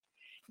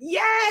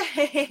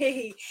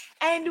Yay!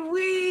 And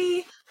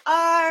we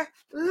are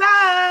live,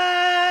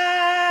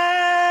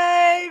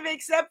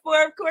 except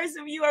for, of course,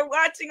 if you are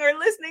watching or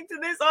listening to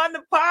this on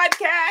the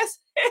podcast.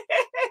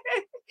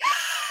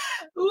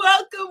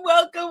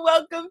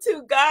 Welcome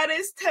to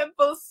Goddess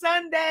Temple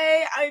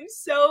Sunday. I'm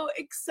so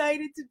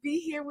excited to be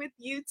here with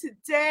you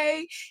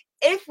today.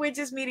 If we're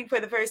just meeting for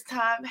the first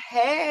time,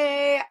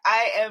 hey,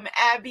 I am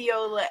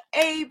Abiola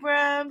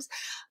Abrams,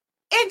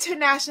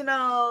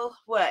 international,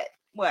 what?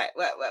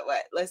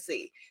 Let's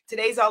see.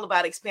 Today's all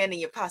about expanding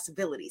your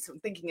possibilities.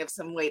 I'm thinking of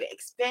some way to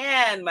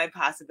expand my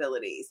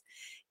possibilities.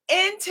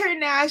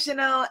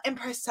 International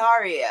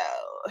impresario,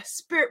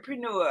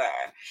 spiritpreneur,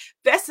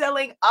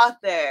 best-selling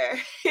author,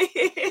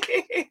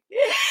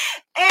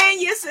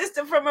 and your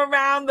sister from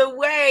around the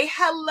way.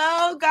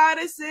 Hello,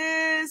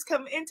 goddesses.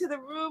 Come into the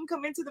room.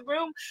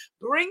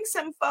 Bring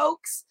some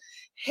folks.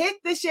 Hit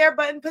the share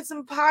button. Put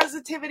some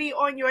positivity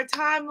on your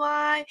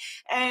timeline.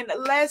 And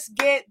let's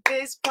get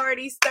this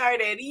party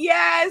started.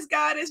 Yes,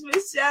 Goddess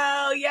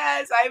Michelle.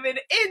 Yes, I'm an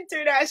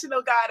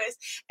international goddess.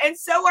 And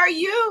so are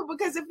you,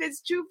 because if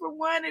it's true for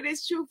one, it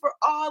is true for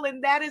all.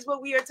 And that is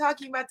what we are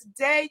talking about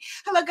today.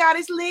 Hello,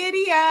 Goddess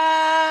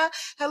Lydia.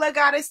 Hello,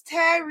 Goddess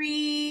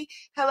Terry.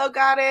 Hello,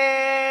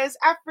 Goddess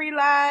Afri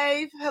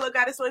Life. Hello,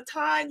 Goddess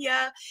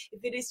Latanya. If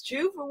it is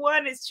true for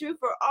one, it's true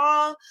for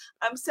all.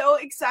 I'm so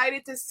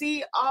excited to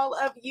see all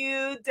of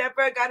you.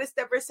 Deborah, Goddess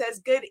Deborah says,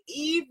 good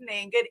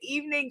evening. Good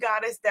evening,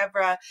 Goddess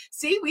Deborah.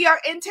 See, we are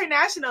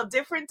international,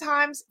 different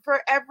times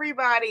for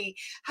everybody.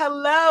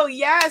 Hello.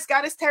 Yes,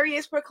 Goddess Terry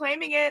is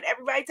proclaiming it.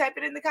 Everybody type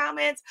it in the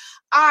comments.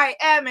 I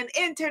am an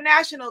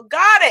international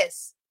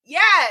goddess.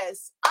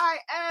 Yes, I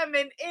am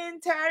an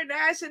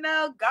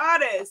international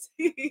goddess.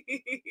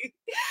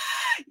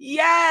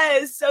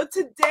 Yes, so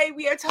today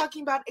we are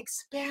talking about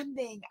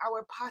expanding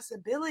our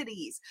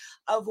possibilities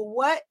of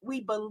what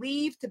we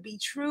believe to be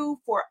true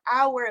for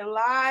our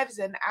lives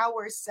and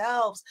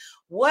ourselves.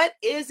 What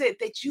is it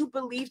that you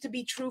believe to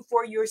be true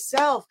for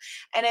yourself?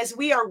 And as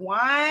we are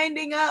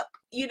winding up,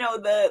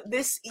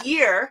 this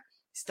year,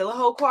 still a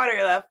whole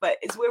quarter left, but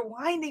as we're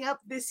winding up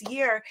this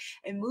year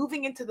and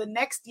moving into the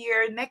next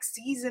year, next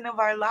season of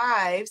our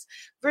lives,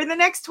 for the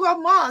next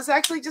 12 months,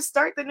 actually just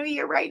start the new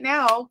year right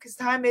now, because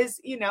time is,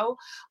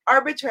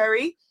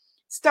 arbitrary.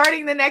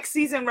 Starting the next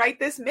season right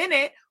this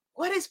minute.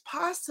 What is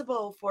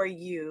possible for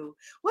you?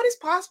 What is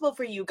possible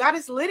for you?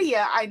 Goddess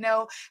Lydia, I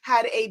know,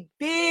 had a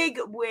big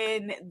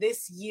win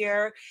this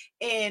year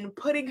in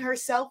putting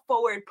herself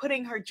forward,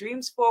 putting her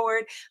dreams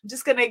forward. I'm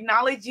just going to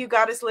acknowledge you,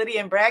 Goddess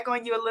Lydia, and brag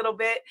on you a little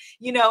bit,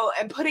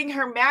 and putting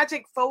her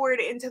magic forward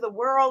into the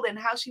world and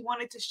how she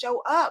wanted to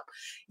show up.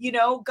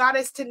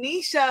 Goddess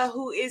Tanisha,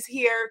 who is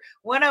here,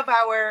 one of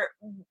our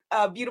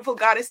beautiful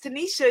Goddess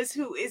Tanishas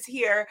who is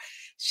here,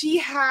 she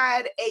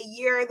had a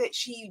year that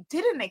she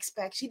didn't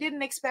expect. She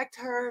didn't expect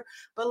her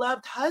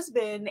beloved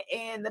husband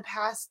in the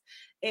past,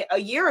 a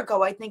year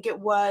ago, I think it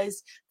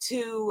was,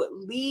 to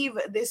leave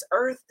this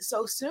earth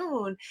so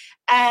soon.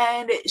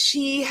 And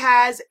she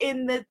has,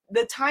 in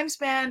the time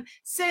span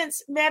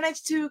since,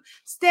 managed to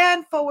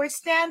stand forward,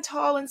 stand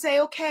tall, and say,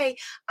 okay,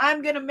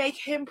 I'm going to make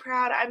him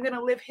proud. I'm going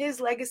to live his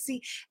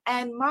legacy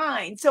and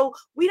mine. So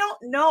we don't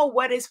know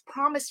what is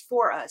promised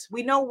for us.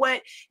 We know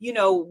what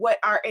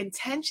our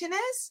intention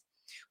is.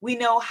 We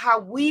know how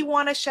we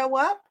want to show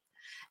up.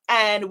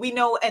 And we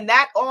know, and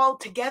that all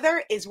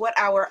together is what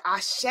our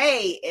ashe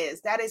is.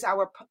 That is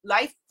our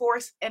life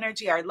force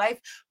energy, our life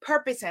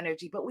purpose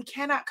energy. But we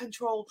cannot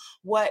control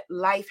what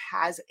life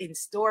has in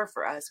store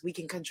for us. We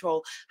can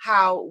control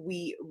how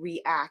we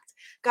react.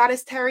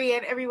 Goddess Terry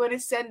and everyone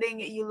is sending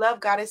you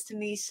love. Goddess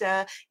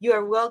Tanisha, you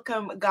are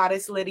welcome,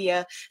 Goddess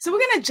Lydia. So we're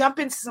going to jump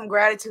into some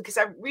gratitude, because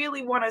I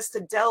really want us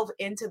to delve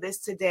into this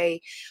today.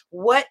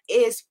 What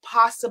is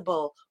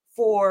possible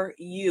for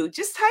you?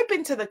 Just type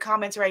into the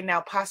comments right now,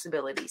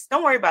 possibilities.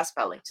 Don't worry about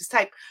spelling. Just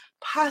type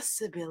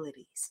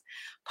possibilities.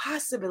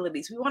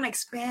 Possibilities. We want to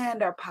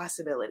expand our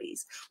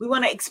possibilities. We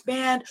want to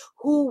expand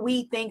who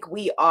we think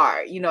we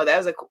are.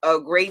 That was a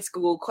grade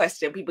school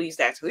question. People used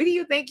to ask, who do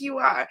you think you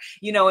are?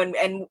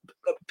 And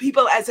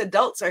people as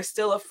adults are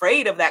still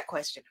afraid of that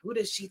question. Who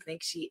does she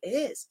think she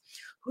is?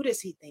 Who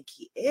does he think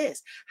he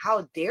is?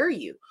 How dare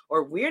you?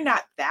 Or we're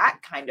not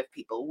that kind of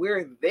people.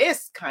 We're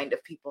this kind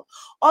of people.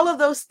 All of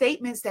those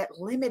statements that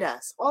limit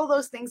us, all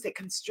those things that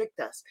constrict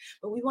us.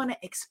 But we want to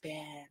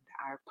expand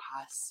our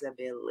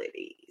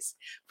possibilities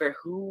for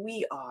who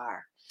we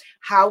are,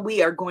 how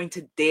we are going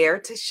to dare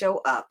to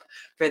show up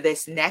for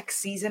this next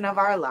season of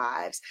our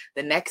lives,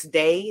 the next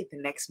day, the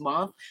next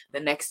month, the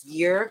next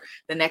year,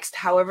 the next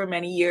however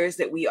many years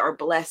that we are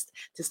blessed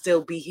to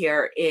still be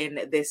here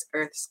in this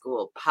earth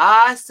school.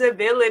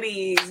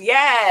 Possibilities.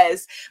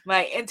 Yes,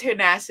 my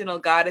international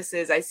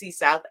goddesses. I see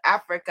South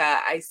Africa.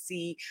 I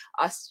see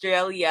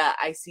Australia.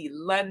 I see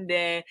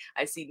London.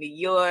 I see New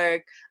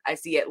York. I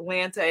see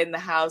Atlanta in the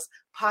house.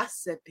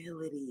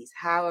 Possibilities.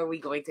 How are we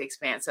going to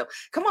expand? So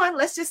come on,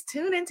 let's just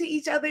tune into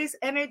each other's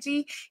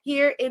energy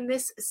here in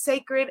this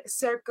sacred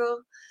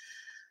circle.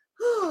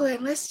 Whew,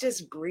 and let's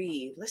just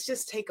breathe. Let's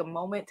just take a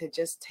moment to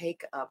just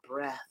take a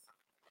breath.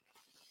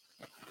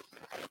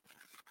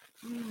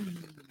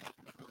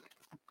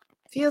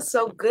 Feels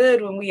so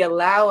good when we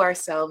allow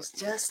ourselves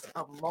just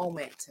a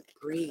moment to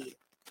breathe.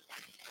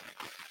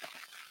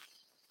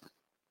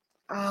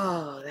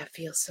 Oh, that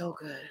feels so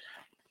good.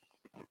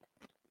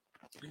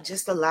 And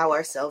just allow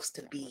ourselves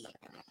to be.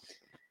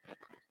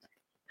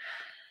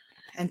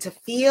 And to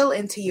feel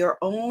into your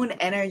own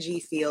energy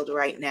field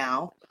right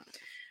now,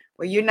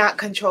 where you're not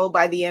controlled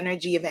by the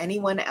energy of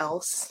anyone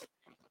else,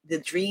 the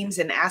dreams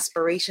and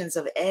aspirations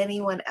of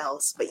anyone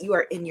else, but you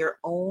are in your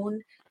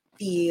own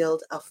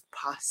field of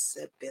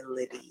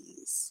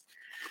possibilities.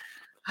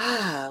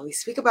 We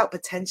speak about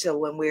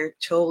potential when we're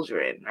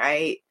children,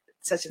 right?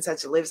 Such and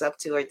such lives up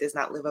to or does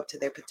not live up to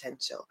their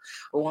potential,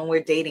 or when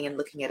we're dating and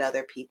looking at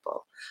other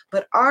people.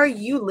 But are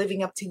you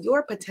living up to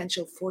your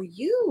potential for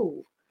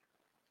you?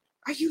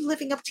 Are you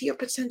living up to your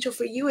potential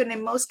for you? And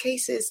in most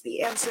cases,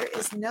 the answer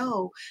is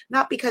no.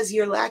 Not because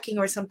you're lacking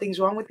or something's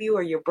wrong with you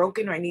or you're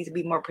broken or need to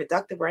be more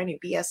productive or any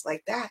BS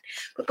like that,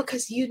 but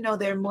because you know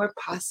there are more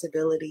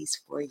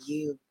possibilities for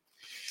you.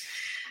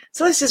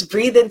 So let's just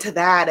breathe into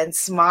that and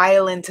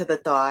smile into the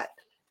thought.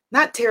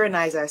 Not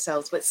tyrannize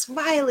ourselves, but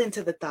smile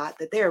into the thought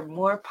that there are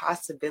more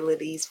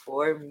possibilities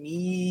for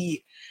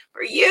me,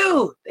 for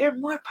you. There are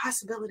more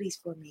possibilities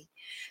for me.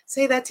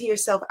 Say that to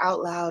yourself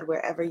out loud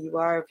wherever you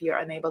are. If you're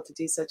unable to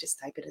do so, just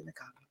type it in the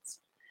comments.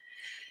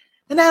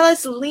 And now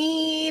let's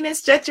lean and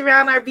stretch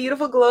around our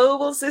beautiful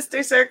global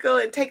sister circle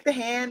and take the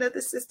hand of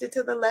the sister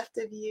to the left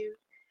of you.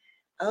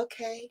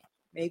 Okay,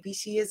 maybe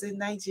she is in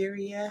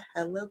Nigeria.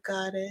 Hello,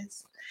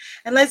 goddess.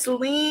 And let's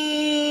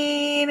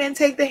lean and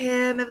take the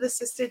hand of the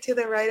sister to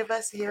the right of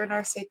us here in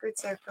our sacred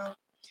circle.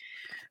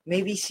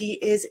 Maybe she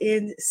is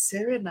in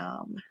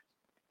Suriname.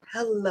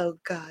 Hello,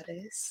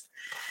 goddess.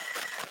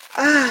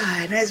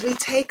 And as we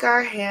take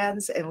our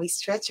hands and we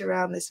stretch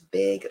around this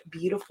big,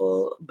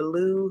 beautiful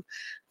blue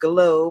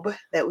globe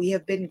that we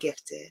have been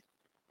gifted,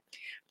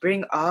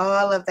 bring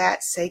all of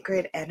that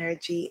sacred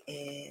energy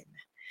in.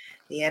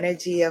 The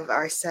energy of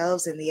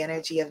ourselves and the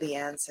energy of the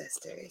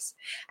ancestors.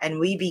 And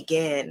we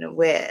begin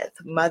with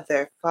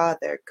Mother,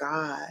 Father,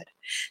 God.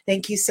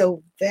 Thank you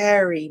so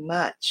very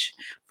much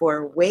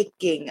for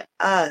waking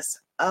us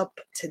up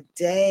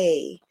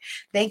today.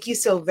 Thank you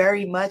so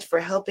very much for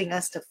helping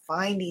us to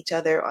find each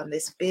other on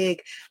this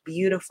big,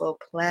 beautiful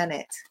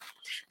planet.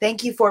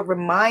 Thank you for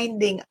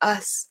reminding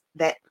us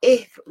that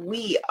if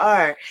we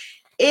are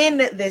in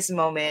this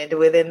moment,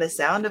 within the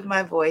sound of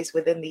my voice,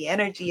 within the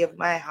energy of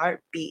my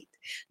heartbeat,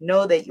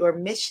 know that our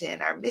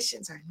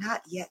missions are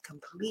not yet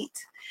complete,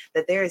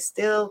 that there is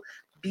still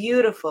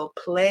beautiful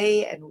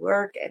play and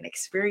work and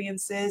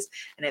experiences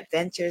and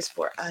adventures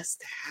for us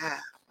to have.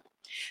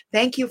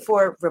 Thank you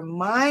for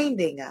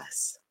reminding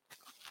us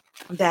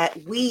that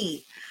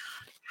we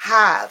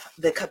have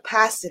the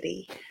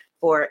capacity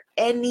for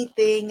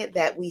anything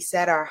that we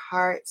set our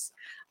hearts,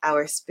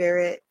 our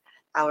spirit,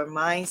 our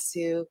minds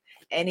to.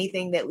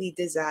 Anything that we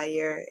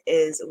desire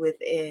is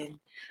within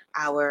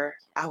our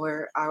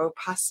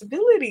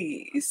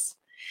possibilities.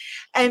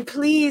 And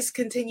please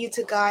continue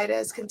to guide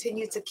us,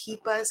 continue to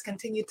keep us,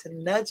 continue to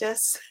nudge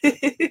us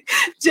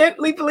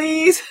gently,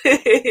 please.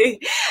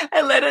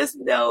 And let us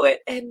know at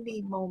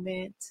any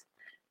moment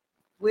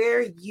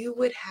where you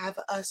would have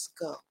us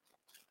go,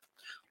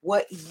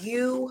 what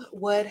you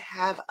would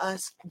have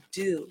us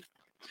do,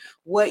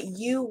 what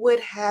you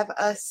would have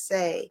us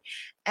say,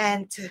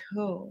 and to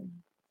whom.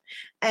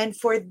 And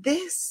for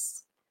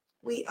this,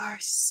 we are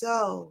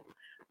so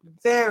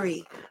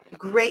very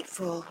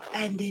grateful.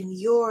 And in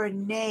your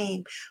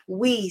name,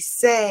 we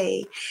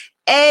say,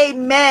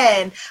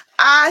 Amen.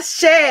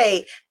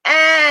 Ashe.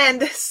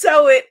 And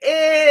so it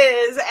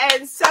is.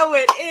 And so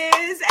it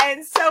is.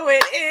 And so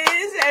it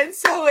is. And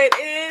so it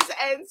is.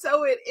 And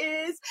so it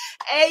is.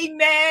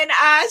 Amen.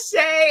 Ashe.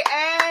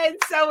 And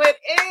so it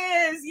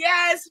is.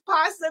 Yes,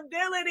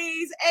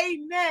 possibilities.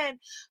 Amen.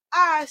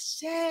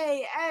 Ashe.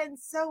 And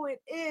so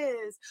it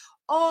is.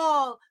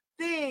 All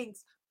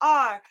things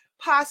are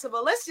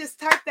possible. Let's just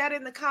type that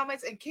in the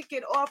comments and kick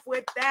it off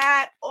with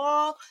that.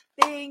 All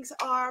things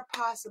are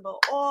possible.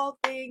 All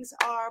things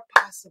are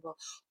possible.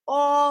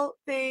 All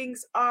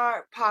things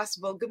are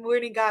possible. Good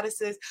morning,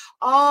 goddesses.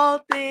 All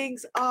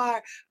things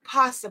are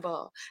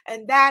possible.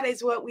 And that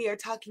is what we are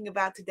talking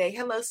about today.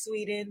 Hello,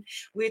 Sweden.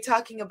 We're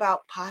talking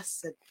about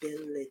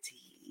possibilities.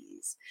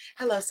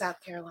 Hello,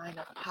 South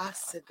Carolina.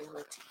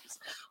 Possibilities.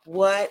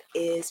 What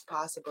is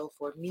possible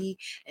for me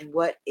and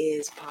what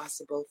is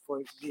possible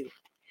for you?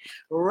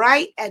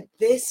 Right at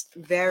this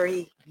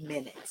very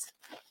minute,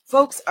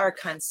 folks are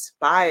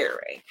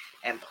conspiring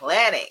and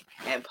planning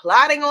and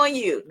plotting on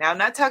you. Now, I'm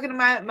not talking to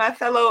my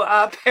fellow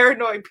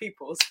paranoid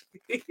peoples,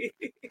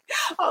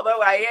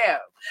 although I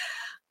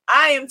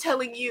am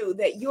telling you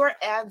that your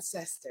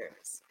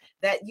ancestors,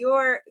 that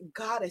your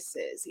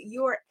goddesses,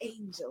 your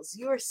angels,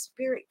 your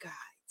spirit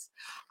guides hearts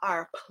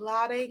are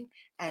plotting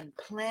and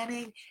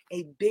planning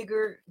a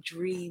bigger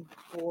dream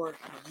for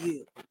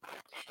you.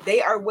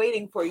 They are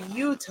waiting for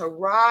you to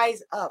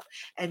rise up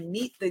and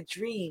meet the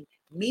dream,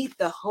 meet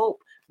the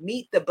hope,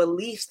 meet the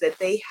beliefs that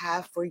they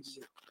have for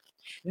you.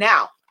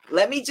 Now,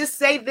 let me just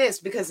say this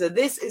because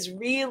this is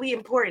really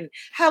important.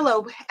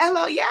 Hello,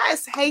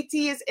 yes,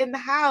 Haiti is in the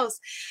house.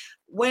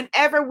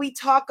 Whenever we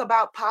talk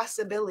about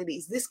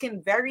possibilities, this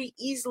can very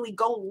easily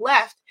go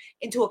left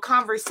into a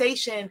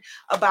conversation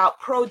about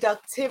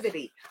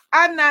productivity.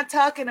 I'm not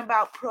talking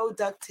about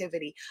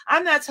productivity.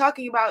 I'm not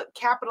talking about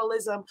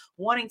capitalism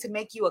wanting to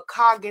make you a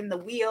cog in the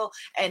wheel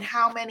and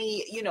how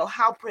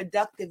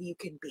productive you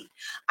can be.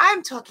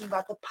 I'm talking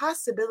about the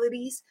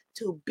possibilities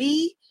to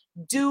be,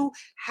 do,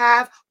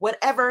 have,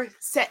 whatever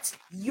sets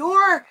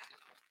your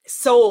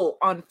soul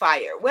on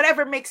fire,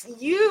 whatever makes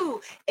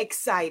you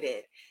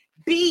excited.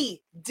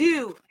 Be,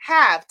 do,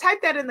 have.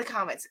 Type that in the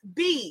comments.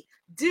 Be,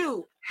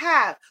 do,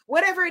 have.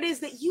 Whatever it is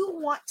that you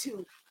want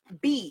to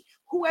be,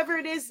 whoever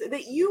it is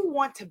that you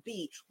want to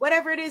be,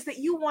 whatever it is that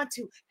you want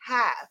to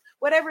have,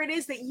 whatever it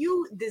is that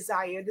you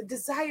desire, the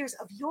desires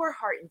of your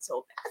heart and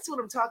soul. That's what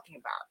I'm talking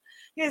about.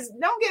 Because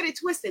don't get it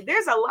twisted.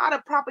 There's a lot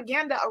of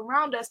propaganda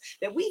around us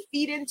that we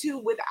feed into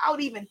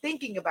without even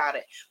thinking about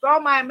it. For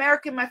all my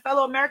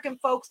fellow American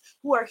folks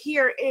who are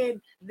here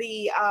in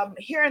the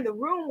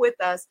room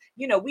with us,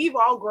 we've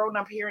all grown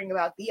up hearing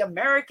about the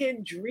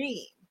American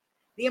dream.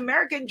 The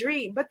American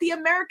dream. But the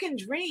American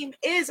dream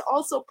is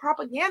also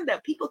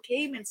propaganda. People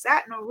came and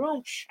sat in a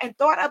room and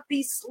thought up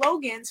these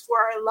slogans for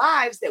our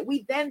lives that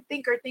we then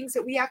think are things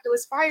that we have to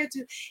aspire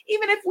to,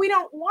 even if we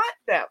don't want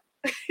them.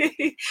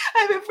 I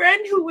have a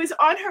friend who was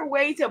on her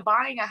way to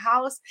buying a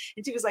house,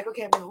 and she was like,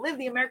 okay, I'm going to live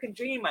the American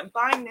dream. I'm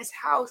buying this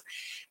house.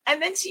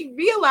 And then she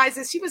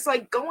realizes, she was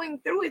like going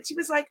through it. She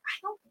was like, I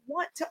don't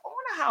want to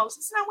own a house.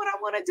 It's not what I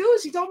want to do.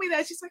 She told me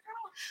that. She's like, I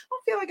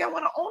don't feel like I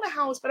want to own a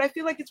house, but I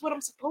feel like it's what I'm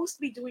supposed to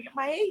be doing at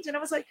my age. And I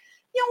was like,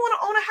 you don't want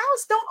to own a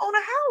house? Don't own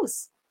a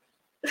house.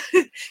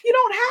 You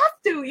don't have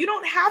to. You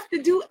don't have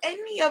to do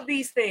any of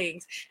these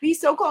things,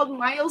 these so-called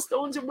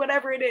milestones or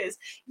whatever it is.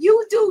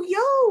 You do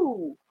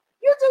you.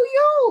 You do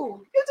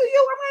you. You do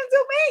you. I'm going to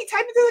do me.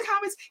 Type into the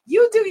comments,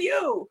 you do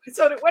you.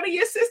 So that one of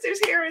your sisters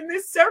here in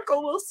this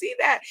circle will see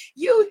that.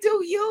 You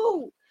do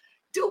you.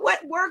 Do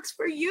what works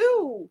for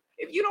you.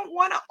 If you don't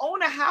want to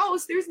own a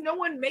house, there's no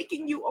one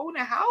making you own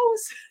a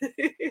house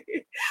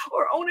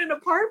or own an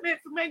apartment.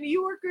 For my New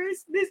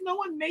Yorkers, there's no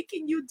one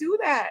making you do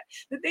that.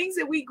 The things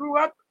that we grew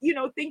up,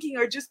 thinking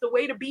are just the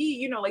way to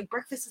be, like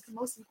breakfast is the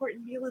most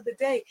important meal of the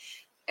day.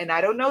 And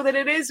I don't know that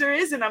it is or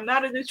isn't. I'm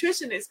not a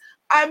nutritionist.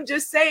 I'm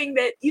just saying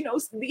that,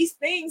 these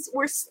things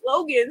were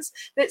slogans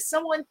that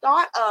someone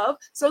thought of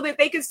so that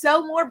they could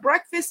sell more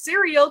breakfast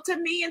cereal to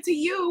me and to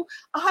you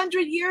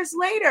 100 years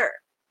later.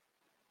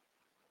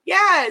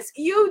 Yes,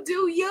 you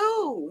do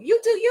you. You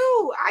do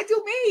you. I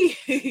do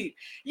me.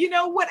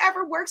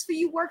 Whatever works for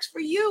you works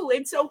for you.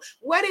 And so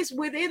what is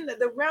within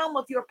the realm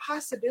of your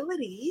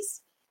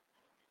possibilities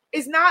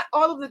is not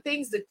all of the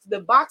things that the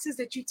boxes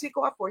that you tick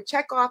off or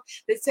check off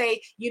that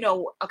say,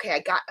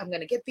 okay, I'm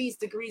going to get these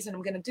degrees and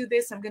I'm going to do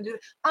this. I'm going to do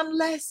this,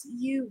 unless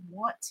you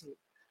want to,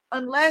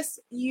 unless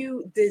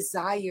you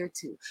desire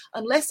to,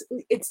 unless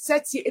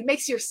it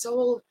makes your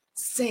soul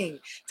sing.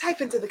 Type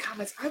into the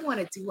comments, I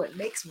want to do what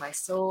makes my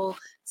soul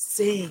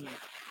sing.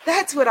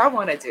 That's what I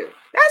want to do.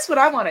 That's what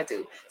I want to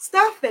do.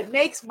 Stuff that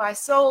makes my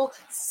soul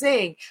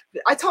sing.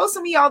 I told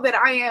some of y'all that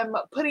I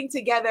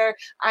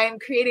am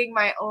creating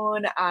my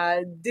own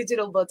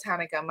digital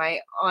botanica, my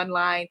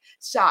online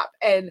shop,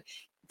 and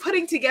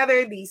putting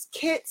together these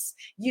kits,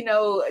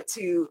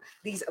 to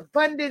these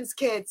abundance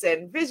kits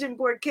and vision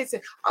board kits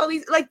and all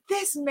these,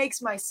 this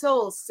makes my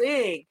soul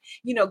sing.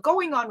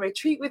 Going on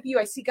retreat with you.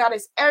 I see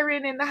Goddess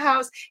Erin in the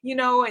house,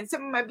 and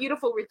some of my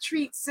beautiful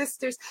retreat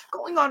sisters.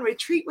 Going on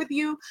retreat with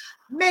you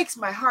makes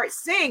my heart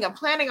sing. I'm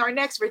planning our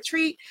next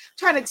retreat,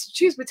 trying to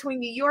choose between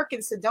New York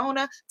and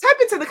Sedona. Type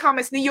into the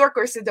comments, New York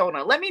or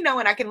Sedona. Let me know,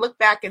 and I can look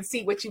back and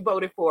see what you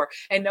voted for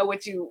and know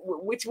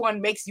which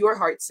one makes your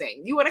heart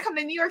sing. You want to come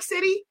to New York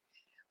City?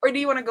 Or do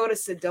you want to go to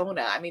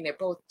Sedona? I mean, they're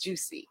both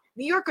juicy.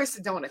 New York or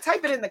Sedona?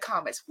 Type it in the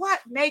comments.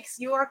 What makes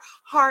your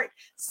heart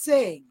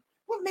sing?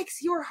 What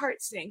makes your heart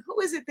sing?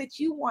 Who is it that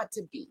you want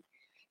to be?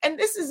 And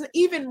this is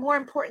even more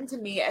important to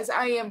me as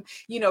I am,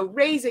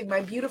 raising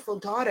my beautiful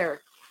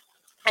daughter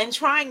and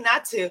trying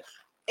not to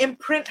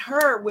imprint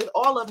her with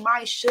all of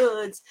my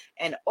shoulds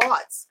and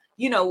oughts.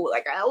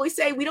 Like I always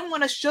say, we don't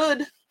want to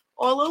should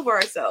all over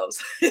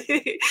ourselves.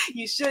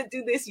 You should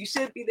do this, you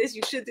should be this,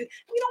 you should do.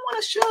 We don't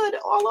want to should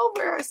all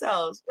over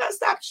ourselves. Gotta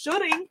stop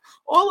shoulding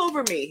all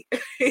over me. All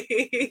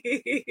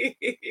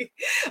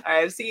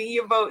right, I'm seeing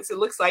your votes. It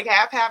looks like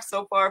half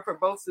so far for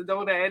both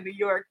Sedona and New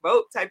York.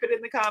 Vote, type it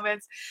in the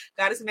comments.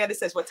 Goddess Amanda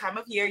says, what time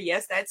of year?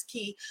 Yes, that's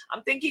key.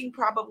 I'm thinking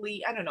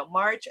probably, I don't know,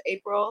 March,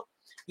 April.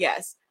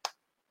 Yes.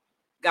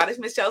 Goddess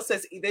Michelle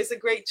says, there's a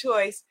great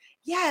choice.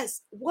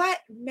 Yes, what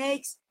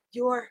makes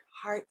your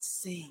heart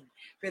sing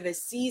for the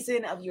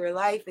season of your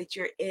life that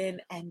you're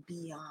in and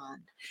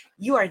beyond.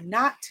 You are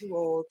not too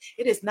old.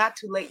 It is not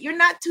too late. You're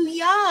not too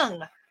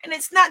young. And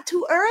it's not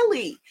too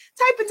early.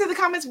 Type into the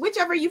comments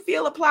whichever you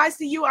feel applies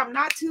to you. I'm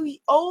not too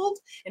old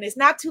and it's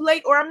not too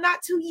late, or I'm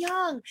not too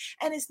young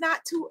and it's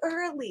not too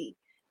early.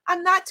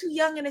 I'm not too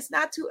young and it's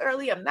not too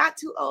early. I'm not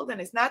too old and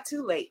it's not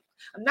too late.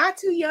 I'm not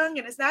too young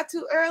and it's not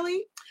too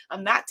early.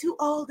 I'm not too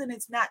old and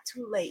it's not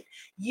too late.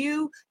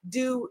 You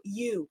do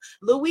you.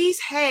 Louise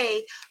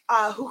Hay,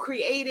 who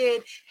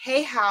created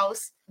Hay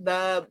House,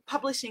 the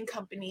publishing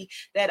company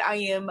that I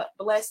am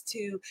blessed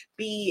to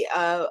be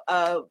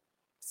a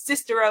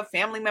sister of,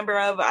 family member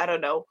of, I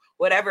don't know,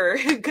 whatever,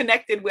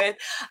 connected with.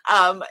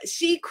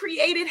 She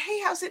created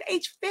Hay House at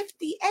age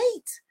 58.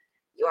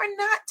 You are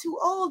not too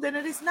old and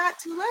it is not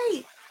too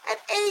late. At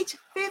age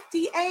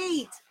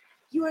 58,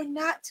 you are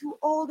not too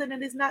old and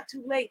it is not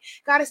too late.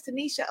 Goddess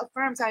Tanisha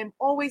affirms, I am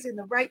always in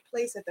the right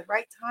place at the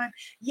right time.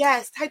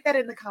 Yes, type that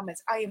in the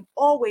comments. I am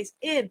always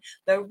in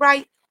the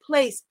right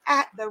place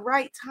at the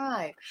right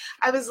time.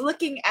 I was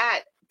looking at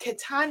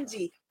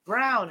Ketanji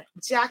Brown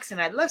Jackson.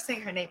 I love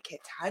saying her name,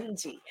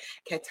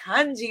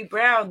 Ketanji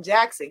Brown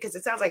Jackson, because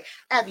it sounds like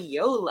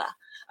Abiola,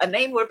 a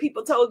name where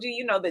people told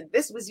you, that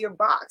this was your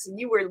box and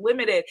you were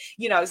limited.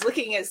 I was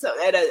looking at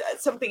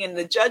something and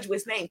the judge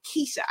was named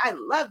Keisha. I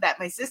love that.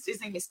 My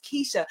sister's name is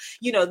Keisha.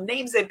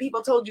 Names that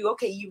people told you,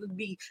 okay, you would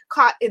be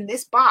caught in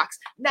this box.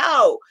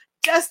 No.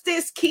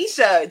 Justice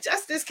Keisha,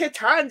 Justice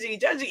Ketanji,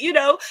 Judge,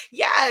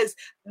 yes,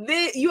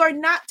 you are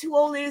not too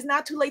old. It is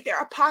not too late. There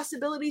are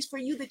possibilities for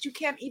you that you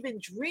can't even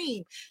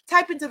dream.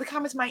 Type into the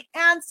comments, my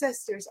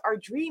ancestors are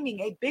dreaming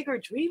a bigger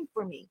dream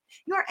for me.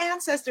 Your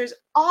ancestors,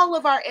 all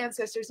of our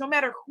ancestors, no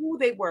matter who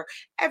they were,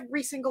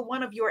 every single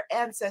one of your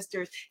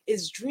ancestors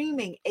is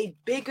dreaming a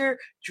bigger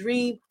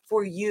dream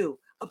for you,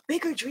 a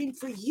bigger dream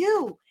for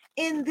you.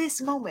 In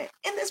this moment,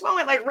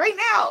 like right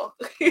now,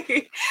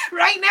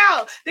 right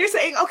now, they're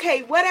saying,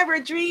 okay, whatever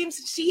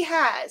dreams she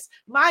has,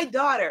 my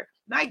daughter,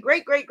 my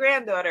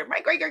great-great-granddaughter,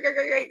 my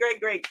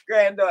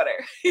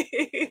great-great-great-great-great-granddaughter,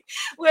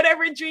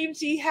 whatever dream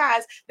she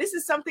has, this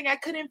is something I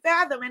couldn't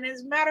fathom. And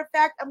as a matter of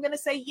fact, I'm going to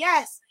say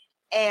yes,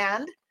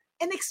 and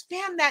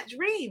expand that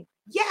dream.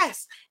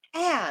 Yes,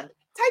 and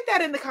type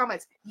that in the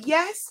comments.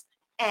 Yes,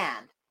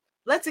 and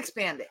let's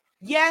expand it.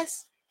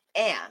 Yes,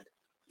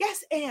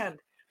 and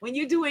when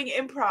you're doing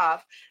improv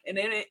in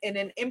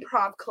an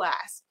improv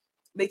class,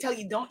 they tell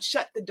you don't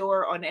shut the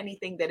door on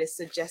anything that is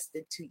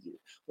suggested to you.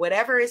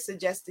 Whatever is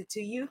suggested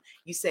to you,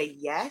 you say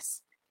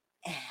yes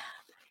and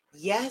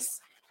yes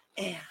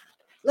and.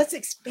 Let's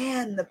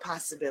expand the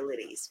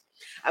possibilities.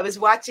 I've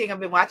been watching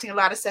a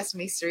lot of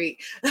Sesame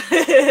Street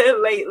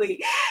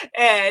lately.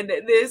 And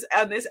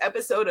on this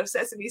episode of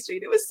Sesame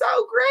Street, it was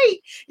so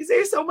great.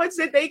 There's so much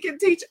that they can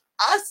teach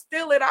us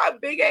still at our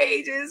big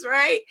ages,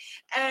 right?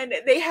 And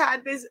they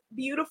had this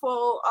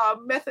beautiful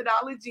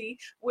methodology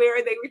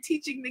where they were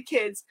teaching the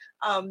kids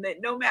that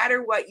no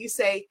matter what you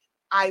say,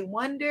 I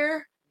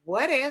wonder,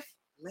 what if,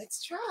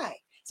 let's try.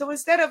 So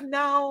instead of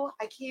no,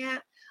 I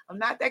can't, I'm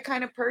not that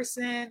kind of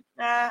person,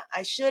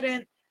 I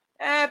shouldn't,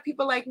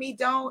 people like me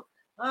don't,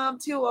 I'm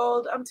too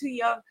old, I'm too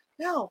young.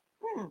 No,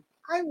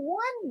 I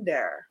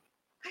wonder,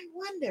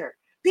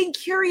 being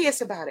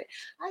curious about it.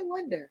 I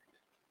wonder,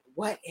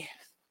 what if,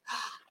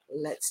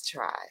 let's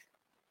try.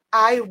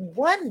 I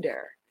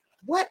wonder,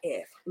 what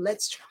if,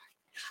 let's try.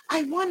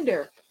 I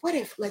wonder, what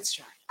if, let's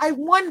try. I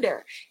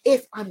wonder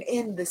if I'm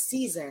in the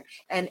season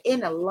and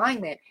in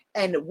alignment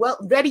and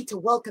ready to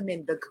welcome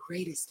in the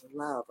greatest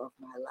love of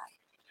my life.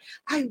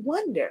 I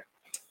wonder,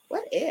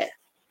 what if,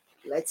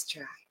 let's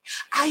try.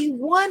 I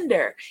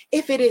wonder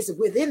if it is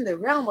within the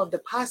realm of the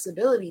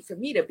possibility for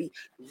me to be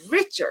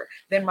richer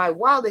than my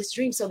wildest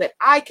dreams, so that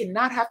I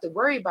cannot have to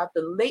worry about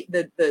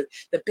the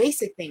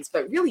basic things,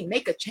 but really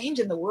make a change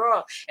in the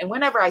world. And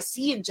whenever I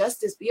see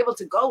injustice, be able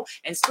to go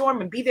and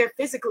storm and be there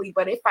physically.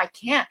 But if I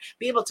can't,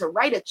 be able to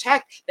write a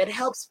check that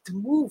helps to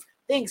move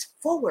things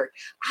forward.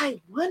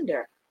 I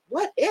wonder,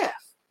 what if,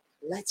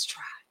 let's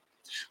try.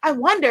 I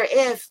wonder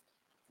if,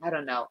 I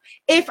don't know,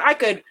 if I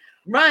could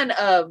run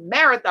a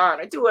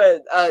marathon or do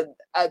a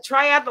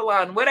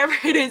triathlon, whatever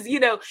it is,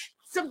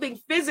 something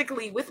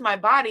physically with my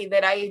body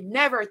that I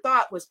never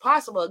thought was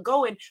possible.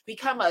 Go and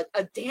become a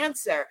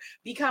dancer,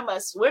 become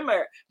a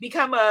swimmer,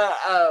 become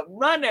a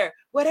runner,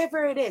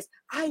 whatever it is.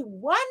 I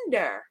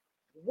wonder,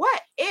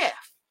 what if,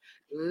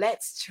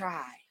 let's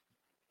try.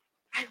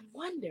 I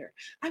wonder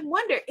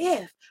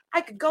if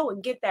I could go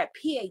and get that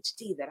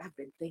PhD that I've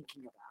been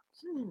thinking about.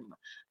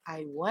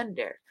 I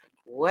wonder,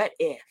 what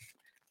if,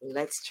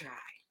 let's try.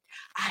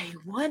 I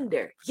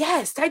wonder.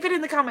 Yes, type it in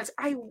the comments.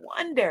 I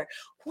wonder,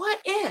 what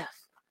if,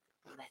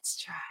 let's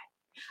try.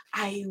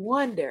 I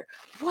wonder,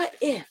 what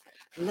if,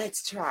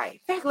 let's try. In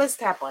fact, let's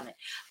tap on it.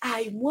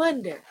 I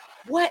wonder,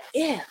 what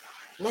if,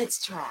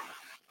 let's try.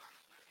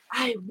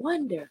 I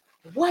wonder,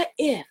 what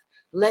if,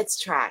 let's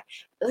try.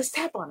 Let's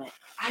tap on it.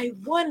 I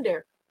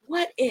wonder,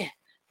 what if,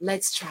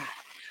 let's try.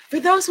 For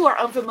those who are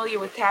unfamiliar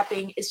with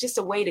tapping, it's just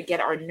a way to get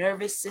our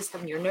nervous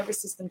system, your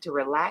nervous system, to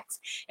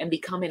relax and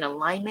become in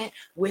alignment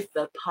with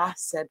the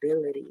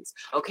possibilities.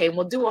 Okay, and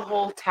we'll do a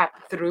whole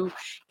tap through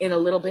in a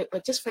little bit,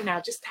 but just for now,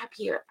 just tap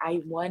here.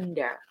 I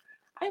wonder.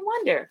 I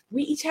wonder.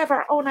 We each have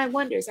our own I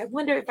wonders. I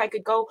wonder if I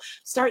could go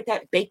start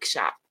that bake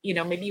shop.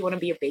 Maybe you want to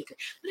be a baker.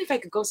 What if I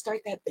could go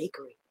start that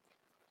bakery?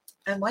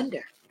 I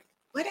wonder.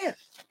 What if?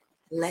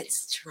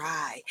 Let's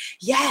try.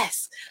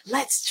 Yes,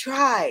 let's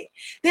try.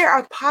 There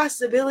are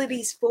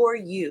possibilities for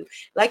you.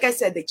 Like I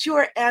said, that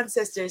your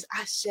ancestors,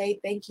 Ashe,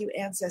 thank you,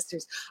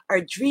 ancestors,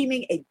 are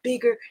dreaming a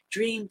bigger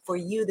dream for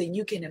you than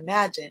you can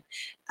imagine.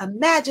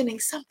 Imagining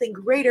something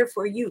greater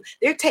for you.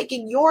 They're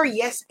taking your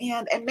yes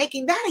and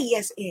making that a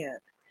yes and.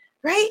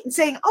 Right? And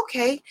saying,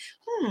 okay,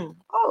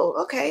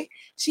 okay.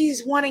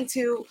 She's wanting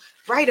to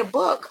write a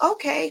book.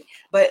 Okay.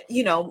 But,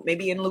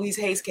 maybe in Louise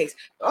Hay's case,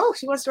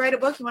 she wants to write a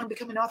book. You want to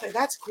become an author.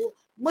 That's cool.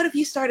 What if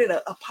you started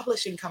a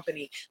publishing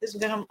company? This is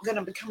going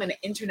to become an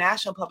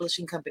international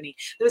publishing company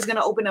that is going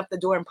to open up the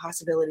door and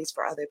possibilities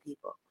for other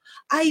people.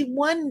 I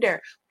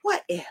wonder,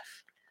 what if?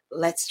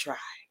 Let's try.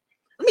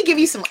 Let me give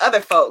you some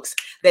other folks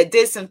that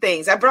did some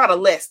things. I brought a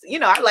list.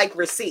 I like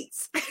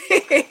receipts.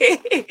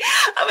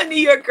 I'm a New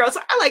York girl,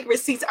 so I like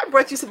receipts. I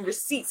brought you some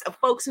receipts of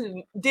folks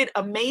who did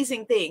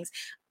amazing things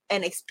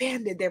and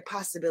expanded their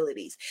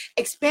possibilities,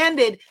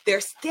 expanded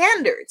their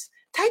standards.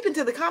 Type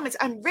into the comments,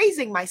 I'm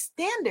raising my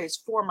standards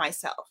for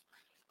myself.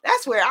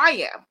 That's where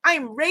I am. I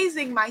am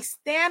raising my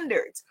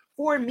standards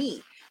for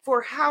me,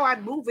 for how I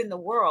move in the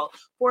world,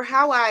 for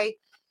how I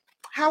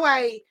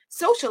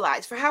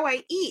socialize, for how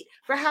I eat,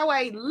 for how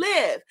I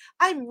live.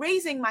 I'm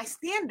raising my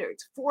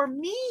standards for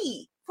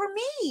me,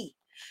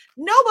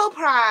 Nobel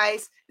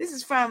Prize. This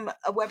is from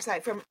a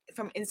website from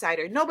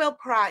Insider. Nobel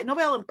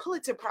and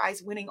Pulitzer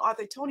Prize winning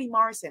author Toni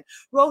Morrison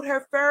wrote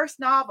her first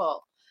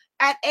novel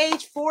at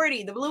age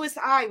 40, The Bluest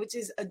Eye, which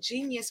is a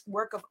genius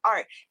work of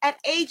art. At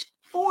age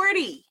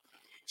 40.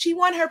 She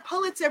won her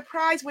Pulitzer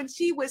Prize when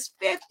she was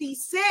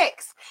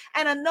 56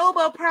 and a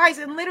Nobel Prize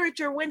in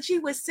Literature when she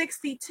was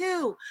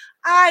 62.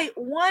 I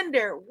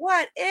wonder,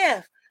 what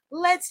if?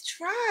 Let's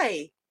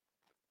try.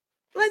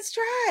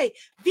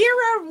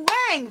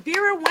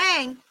 Vera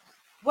Wang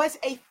was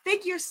a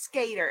figure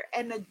skater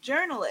and a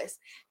journalist.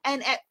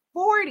 And at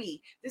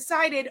 40,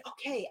 decided,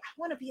 okay, I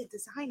want to be a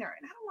designer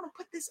and I don't want to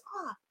put this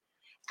off.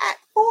 At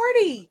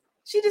 40,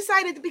 she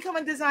decided to become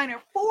a designer.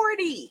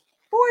 40.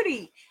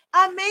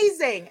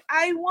 Amazing.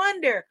 I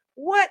wonder,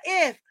 what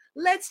if?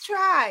 Let's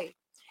try.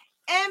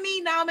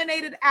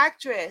 Emmy-nominated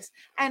actress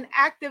and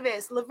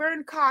activist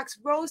Laverne Cox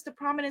rose to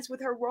prominence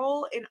with her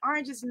role in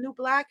Orange is the New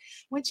Black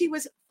when she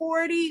was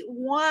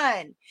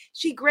 41.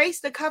 She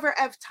graced the cover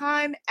of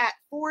Time at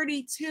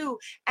 42,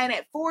 and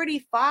at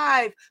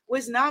 45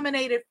 was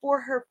nominated for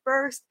her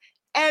first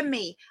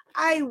Emmy.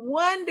 I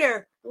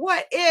wonder,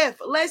 what if?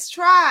 Let's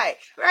try,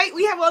 right?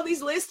 We have all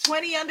these lists,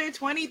 20 under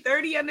 20,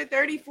 30 under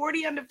 30,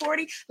 40 under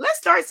 40. Let's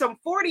start some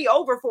 40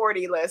 over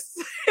 40 lists,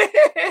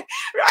 right?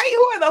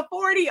 Who are the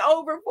 40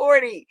 over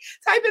 40?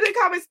 Type in the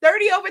comments,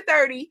 30 over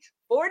 30,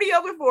 40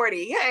 over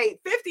 40. Hey,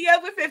 50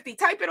 over 50.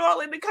 Type it all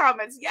in the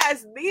comments.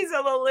 Yes, these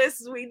are the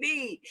lists we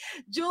need.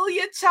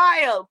 Julia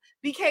Child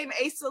became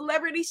a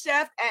celebrity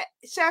chef at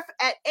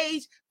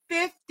age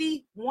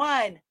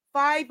 51.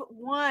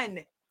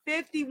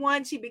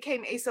 51, she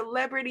became a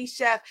celebrity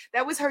chef.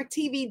 That was her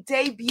TV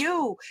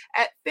debut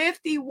at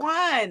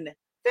 51.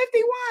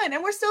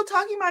 And we're still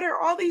talking about her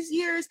all these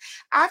years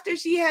after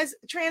she has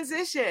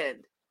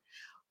transitioned.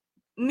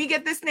 Let me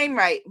get this name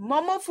right.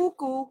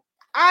 Momofuku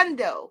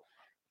Ando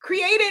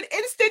invented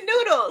instant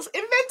noodles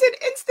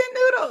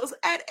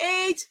at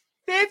age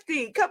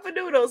 50. Cup of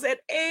noodles at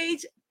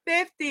age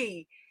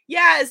 50.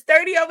 Yes,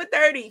 30 over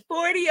 30,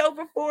 40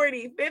 over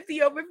 40,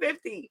 50 over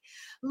 50.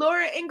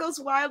 Laura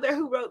Ingalls Wilder,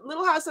 who wrote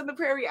Little House on the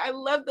Prairie. I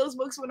loved those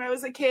books when I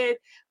was a kid.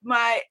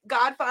 My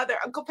godfather,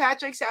 Uncle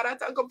Patrick, shout out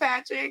to Uncle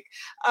Patrick,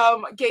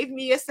 gave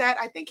me a set.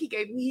 I think he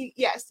gave me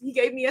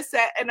a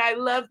set, and I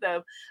love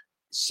them.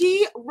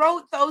 She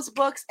wrote those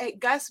books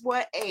at guess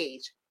what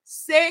age?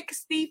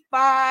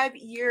 65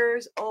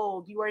 years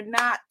old. You are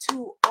not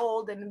too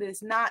old, and it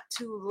is not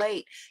too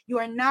late. You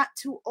are not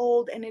too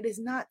old, and it is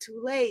not too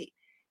late.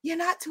 You're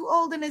not too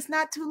old, and it's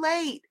not too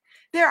late.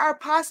 There are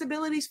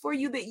possibilities for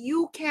you that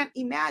you can't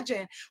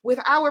imagine. With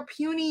our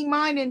puny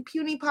mind and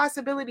puny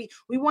possibility,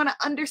 we want to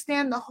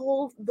understand the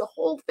whole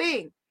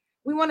thing.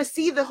 We want to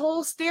see the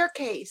whole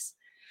staircase.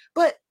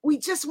 But we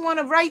just want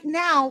to right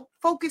now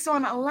focus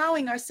on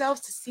allowing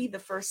ourselves to see the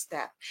first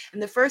step.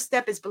 And the first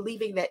step is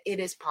believing that it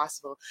is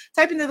possible.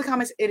 Type into the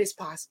comments, it is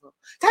possible.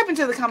 Type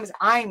into the comments,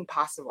 I'm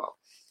possible.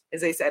 As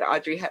they said,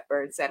 Audrey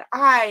Hepburn said,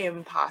 I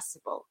am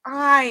possible.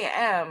 I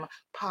am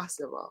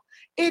possible.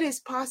 It is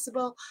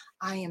possible.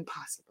 I am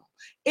possible.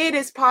 It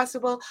is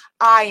possible.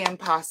 I am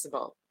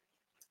possible.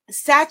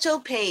 Satchel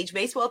Paige,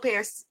 baseball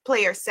player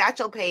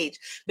Satchel Paige,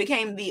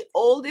 became the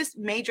oldest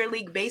Major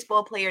League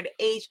Baseball player at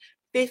age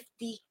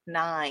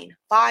 59.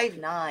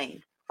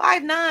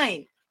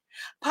 5'9".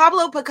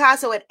 Pablo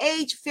Picasso, at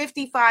age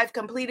 55,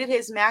 completed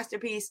his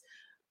masterpiece,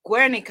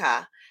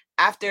 Guernica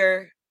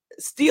after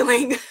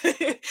stealing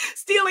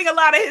stealing a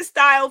lot of his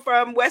style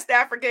from West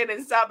African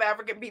and South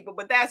African people,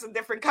 but that's a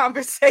different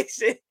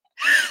conversation.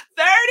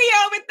 30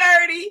 over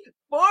 30,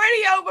 40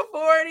 over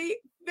 40,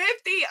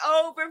 50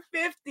 over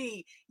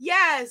 50.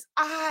 Yes,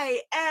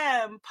 I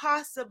am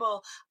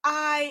possible.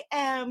 I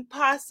am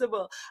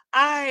possible.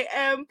 I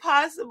am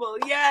possible.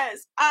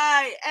 Yes,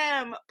 I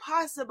am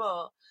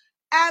possible.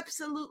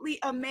 Absolutely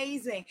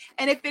amazing.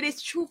 And if it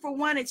is true for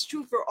one, it's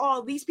true for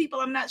all. These people,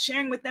 I'm not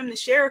sharing with them to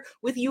share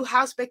with you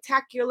how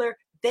spectacular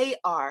they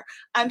are.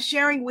 I'm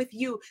sharing with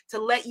you to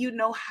let you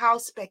know how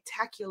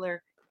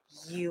spectacular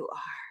you are,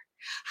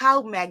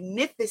 how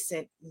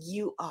magnificent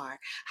you are,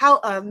 how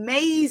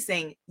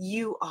amazing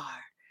you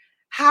are,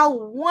 how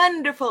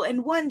wonderful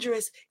and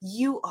wondrous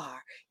you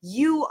are.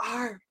 You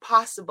are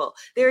possible.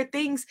 There are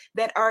things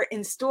that are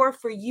in store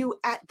for you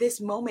at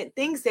this moment,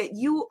 things that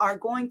you are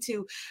going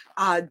to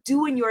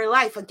do in your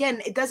life.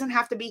 Again, it doesn't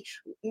have to be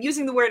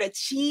using the word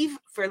achieve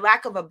for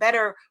lack of a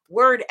better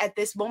word at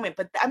this moment,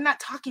 but I'm not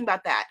talking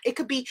about that. It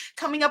could be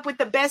coming up with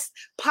the best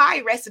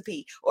pie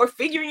recipe or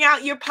figuring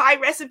out your pie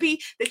recipe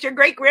that your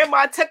great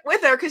grandma took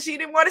with her because she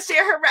didn't want to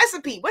share her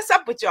recipe. What's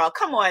up with y'all?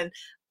 Come on,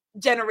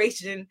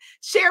 generation,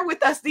 share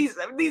with us these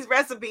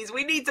recipes.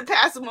 We need to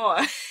pass them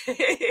on.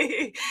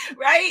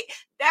 Right?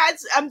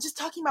 I'm just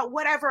talking about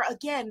whatever,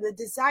 again, the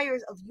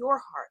desires of your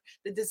heart,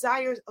 the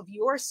desires of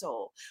your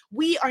soul.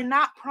 We are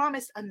not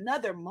promised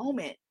another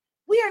moment.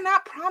 We are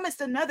not promised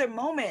another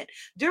moment.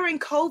 During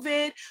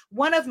COVID,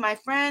 one of my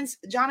friends,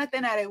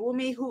 Jonathan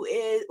Arewumi, who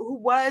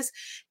was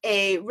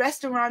a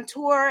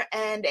restaurateur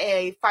and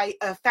a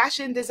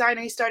fashion designer,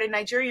 he started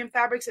Nigerian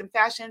Fabrics and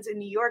Fashions in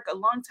New York a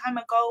long time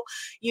ago,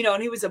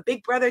 and he was a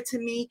big brother to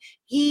me.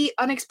 He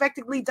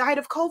unexpectedly died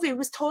of COVID. He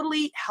was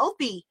totally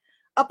healthy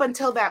up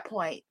until that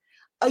point.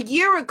 A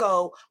year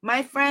ago,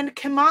 my friend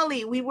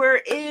Kamali, we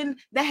were in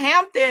the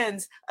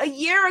Hamptons a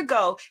year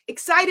ago,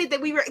 excited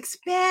that we were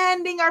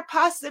expanding our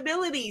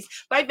possibilities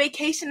by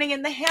vacationing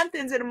in the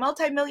Hamptons in a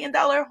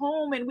multi-million-dollar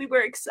home. And we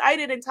were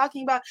excited and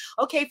talking about,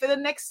 okay, for the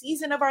next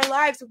season of our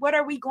lives, what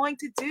are we going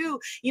to do?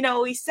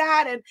 We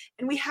sat and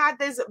we had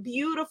this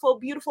beautiful,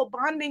 beautiful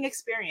bonding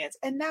experience.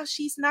 And now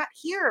she's not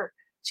here.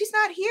 She's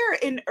not here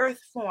in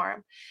earth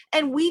form.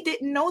 And we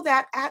didn't know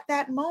that at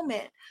that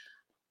moment.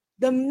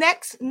 The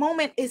next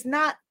moment is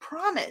not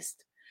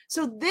promised.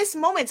 So this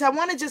moment, I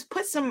want to just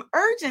put some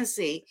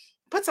urgency,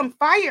 put some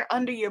fire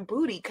under your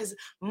booty, because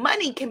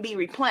money can be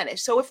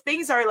replenished. So if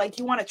things are like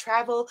you want to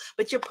travel,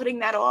 but you're putting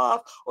that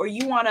off, or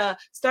you want to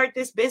start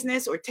this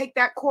business or take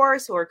that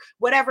course or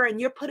whatever, and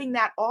you're putting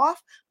that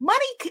off,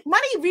 money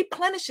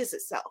replenishes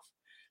itself.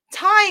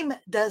 Time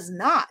does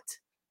not.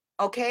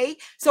 Okay.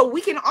 So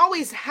we can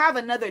always have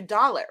another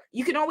dollar.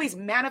 You can always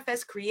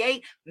manifest,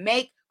 create,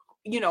 make,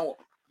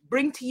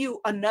 bring to you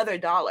another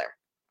dollar.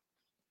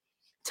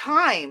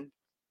 Time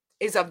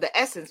is of the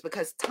essence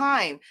because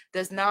time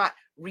does not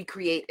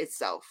recreate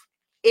itself.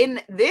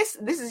 In this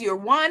is your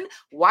one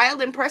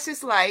wild and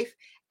precious life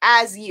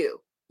as you.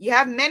 You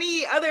have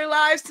many other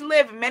lives to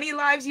live, many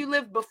lives you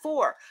lived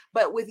before,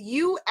 but with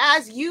you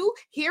as you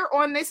here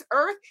on this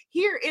earth,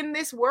 here in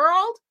this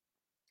world,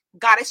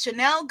 Goddess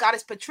Chanel,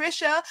 Goddess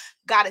Patricia,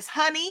 Goddess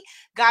Honey,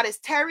 Goddess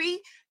Terry,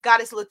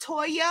 Goddess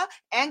Latoya,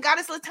 and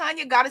Goddess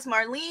Latanya, Goddess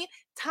Marlene.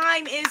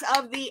 Time is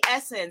of the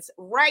essence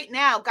right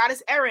now.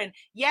 Goddess Erin,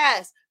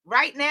 yes,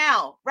 right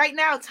now. Right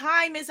now,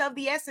 time is of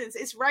the essence.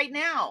 It's right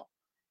now.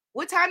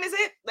 What time is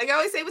it? Like I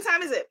always say, what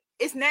time is it?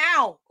 It's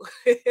now.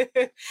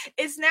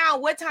 It's now.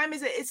 What time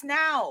is it? It's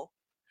now.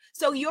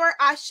 So your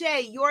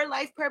ashe, your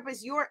life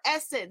purpose, your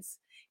essence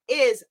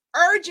is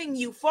urging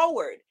you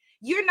forward.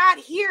 You're not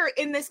here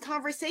in this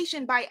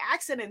conversation by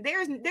accident.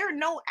 There are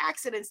no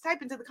accidents.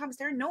 Type into the comments,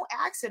 there are no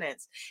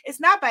accidents. It's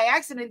not by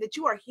accident that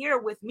you are here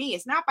with me.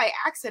 It's not by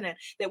accident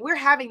that we're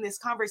having this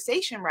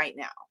conversation right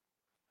now.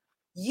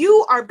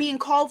 You are being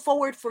called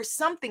forward for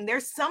something.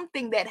 There's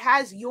something that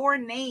has your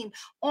name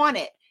on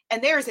it.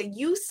 And there is a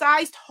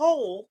you-sized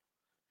hole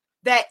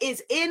that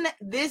is in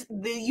the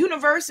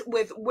universe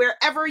with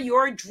wherever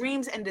your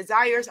dreams and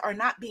desires are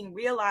not being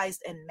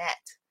realized and met.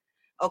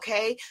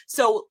 Okay,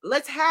 so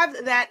let's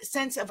have that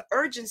sense of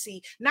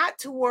urgency, not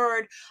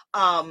toward,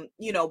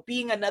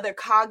 being another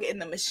cog in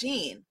the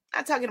machine.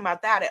 I'm not talking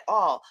about that at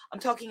all. I'm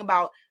talking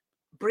about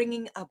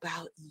bringing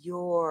about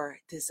your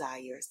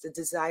desires, the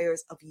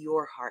desires of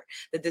your heart,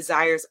 the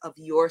desires of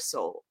your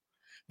soul,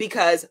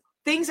 because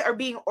things are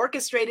being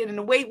orchestrated in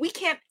a way we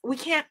can't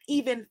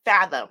even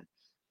fathom.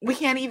 We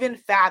can't even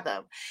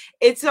fathom.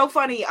 It's so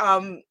funny.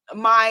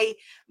 My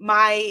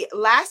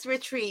last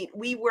retreat,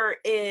 we were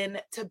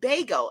in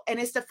Tobago, and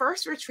it's the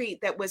first retreat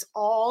that was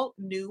all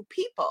new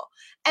people.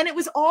 And it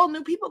was all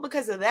new people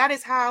because that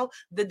is how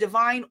the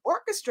divine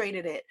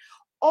orchestrated it.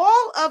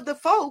 All of the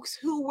folks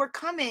who were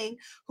coming,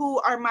 who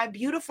are my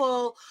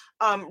beautiful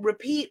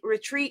repeat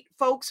retreat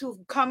folks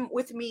who've come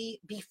with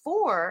me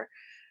before,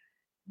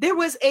 there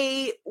was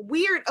a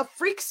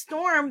freak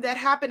storm that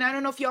happened. I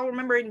don't know if y'all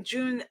remember in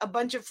June, a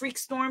bunch of freak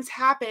storms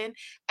happened,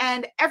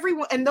 and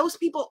those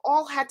people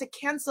all had to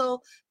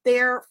cancel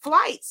their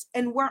flights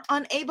and were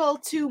unable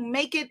to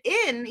make it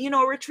in.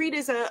 A retreat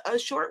is a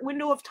short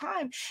window of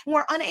time, and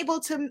were unable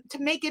to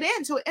make it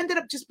in. So it ended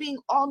up just being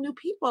all new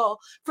people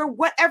for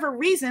whatever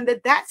reason.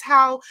 That's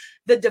how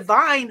the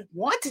divine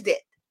wanted it.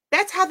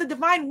 That's how the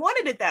divine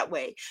wanted it that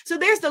way. So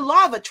there's the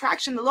law of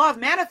attraction, the law of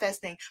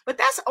manifesting, but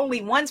that's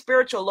only one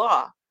spiritual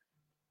law.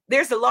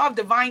 There's the law of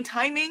divine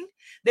timing.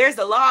 There's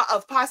the law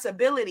of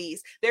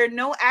possibilities. There are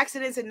no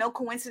accidents and no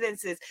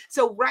coincidences.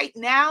 So right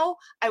now,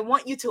 I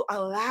want you to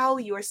allow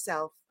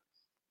yourself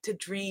to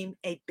dream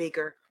a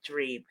bigger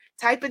dream.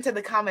 Type into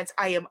the comments,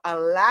 I am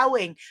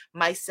allowing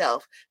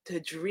myself to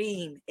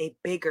dream a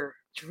bigger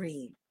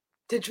dream.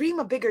 To dream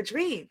a bigger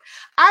dream.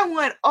 I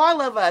want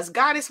all of us,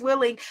 God is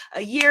willing,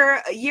 a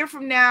year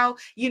from now,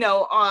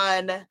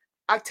 on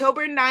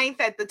October 9th,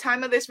 at the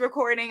time of this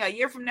recording, a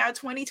year from now,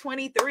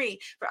 2023,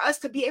 for us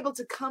to be able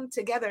to come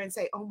together and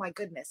say, oh my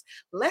goodness,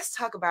 let's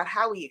talk about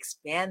how we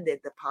expanded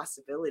the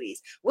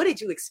possibilities. What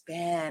did you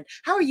expand?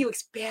 How are you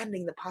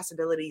expanding the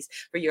possibilities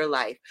for your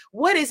life?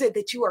 What is it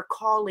that you are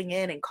calling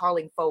in and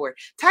calling forward?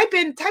 Type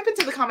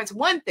into the comments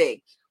one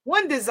thing,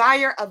 one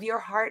desire of your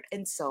heart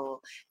and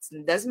soul.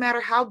 It doesn't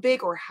matter how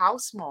big or how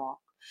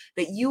small,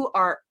 that you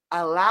are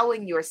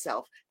allowing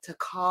yourself to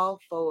call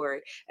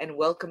forward and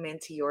welcome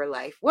into your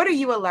life. What are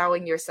you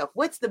allowing yourself?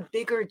 What's the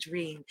bigger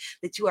dream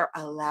that you are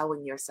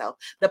allowing yourself?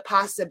 The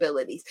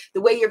possibilities, the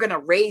way you're going to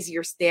raise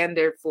your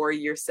standard for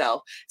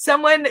yourself.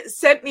 Someone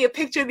sent me a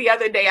picture the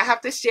other day. I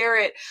have to share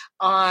it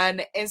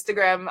on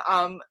Instagram.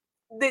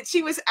 That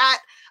she was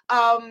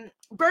at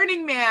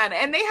Burning Man,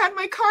 and they had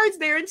my cards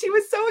there, and she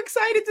was so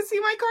excited to see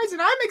my cards,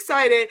 and I'm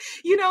excited.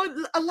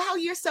 Allow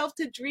yourself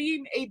to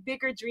dream a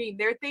bigger dream.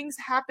 There are things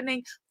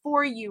happening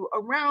for you,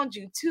 around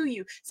you, to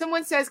you.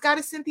 Someone says,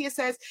 Goddess Cynthia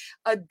says,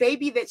 a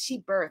baby that she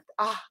birthed.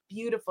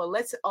 Beautiful.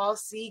 Let's all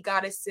see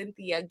Goddess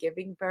Cynthia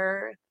giving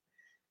birth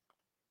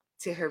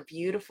to her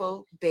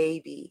beautiful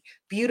baby.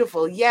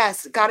 Beautiful.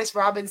 Yes. Goddess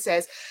Robin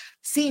says,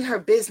 seeing her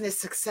business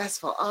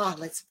successful.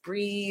 Let's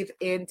breathe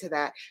into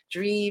that.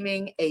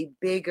 Dreaming a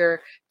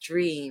bigger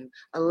dream.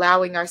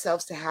 Allowing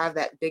ourselves to have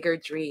that bigger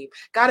dream.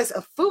 Goddess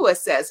Afua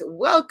says,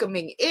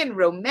 welcoming in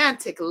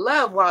romantic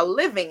love while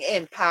living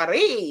in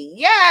Paris.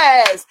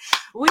 Yes.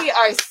 We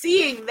are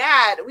seeing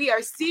that. We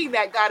are seeing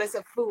that, Goddess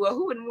Afua.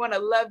 Who wouldn't want to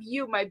love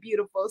you, my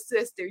beautiful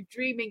sister?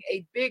 Dreaming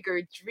a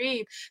bigger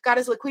dream.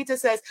 Goddess Laquita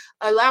says,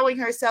 allowing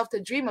herself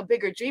to dream a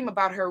bigger dream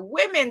about her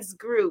women's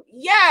group.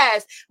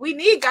 Yes, we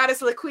need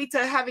Goddess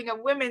Laquita having a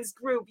women's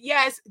group.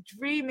 Yes,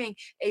 dreaming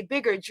a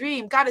bigger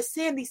dream. Goddess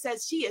Sandy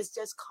says she is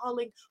just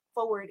calling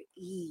forward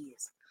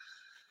ease.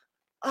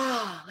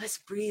 Let's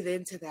breathe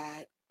into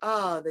that.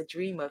 The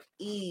dream of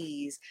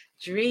ease,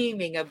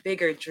 dreaming a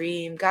bigger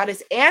dream.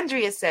 Goddess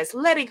Andrea says,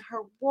 letting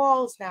her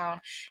walls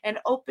down and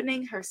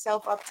opening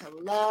herself up to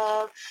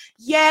love.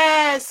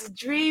 Yes,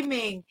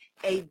 dreaming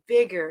a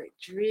bigger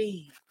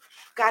dream.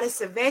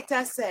 Goddess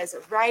Saveta says,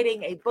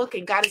 writing a book.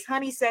 And Goddess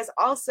Honey says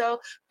also,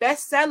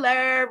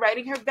 bestseller,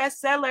 writing her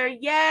bestseller.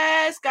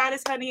 Yes,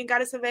 Goddess Honey and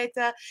Goddess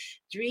Saveta,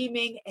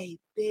 dreaming a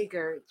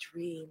bigger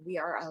dream. We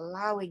are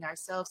allowing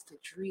ourselves to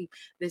dream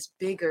this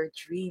bigger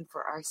dream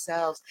for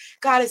ourselves.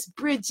 Goddess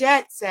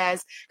Bridget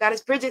says,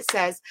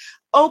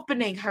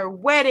 opening her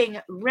wedding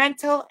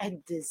rental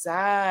and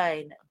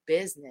design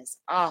business.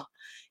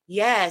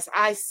 Yes,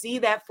 I see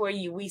that for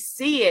you. We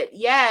see it.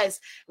 Yes,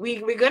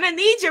 we're going to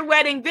need your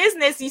wedding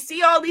business. You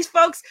see all these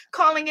folks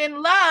calling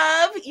in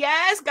love.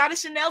 Yes,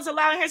 Goddess Chanel's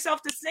allowing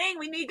herself to sing.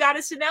 We need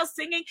Goddess Chanel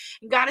singing.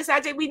 And Goddess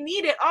Ajay, we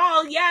need it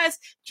all. Yes,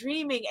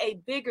 dreaming a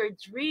bigger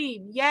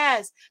dream.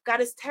 Yes,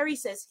 Goddess Terry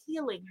says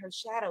healing her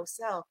shadow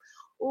self.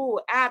 Oh,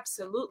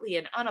 absolutely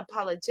and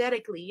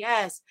unapologetically.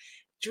 Yes.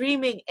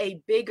 Dreaming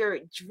a bigger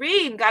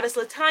dream. Goddess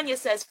Latanya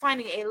says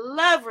finding a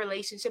love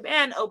relationship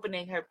and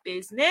opening her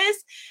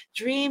business.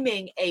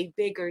 Dreaming a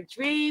bigger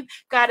dream.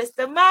 Goddess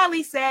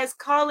Damali says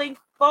calling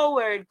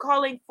forth,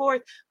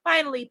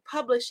 finally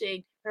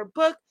publishing her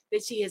book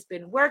that she has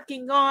been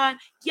working on.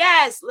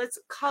 Yes, let's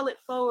call it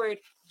forward.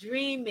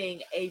 Dreaming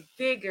a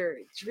bigger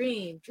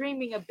dream.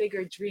 Dreaming a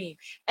bigger dream.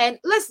 And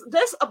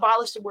let's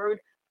abolish the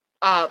word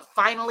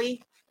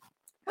finally.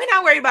 We're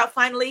not worried about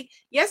finally.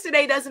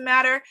 Yesterday doesn't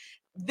matter.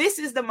 This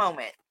is the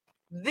moment.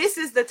 This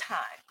is the time.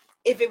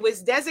 If it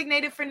was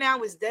designated for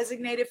now, it's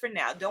designated for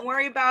now. Don't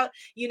worry about,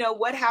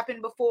 what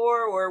happened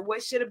before or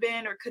what should have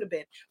been or could have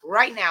been.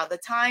 Right now, the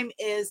time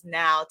is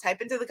now.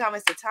 Type into the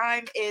comments, the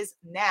time is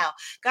now.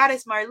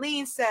 Goddess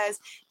Marlene says,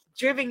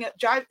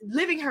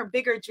 living her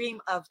bigger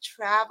dream of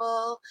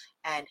travel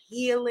and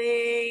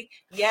healing.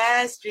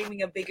 Yes,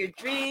 dreaming a bigger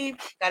dream.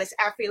 Goddess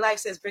Afri Life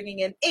says bringing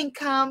in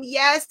income.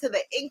 Yes, to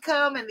the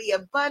income and the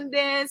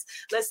abundance.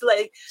 Let's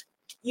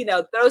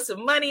throw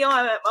some money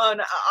on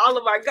all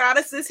of our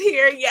goddesses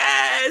here.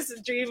 Yes,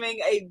 dreaming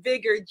a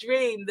bigger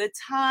dream. The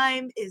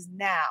time is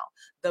now.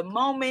 The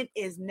moment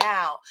is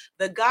now.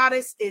 The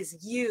goddess is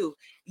you.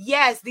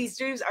 Yes, these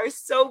dreams are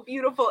so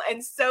beautiful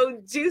and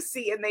so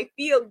juicy, and they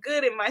feel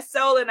good in my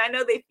soul, and I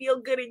know they feel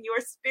good in your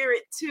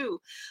spirit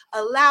too.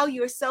 Allow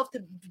yourself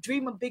to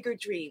dream a bigger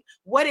dream.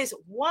 What is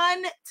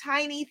one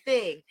tiny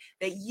thing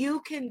that you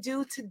can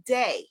do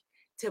today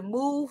to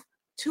move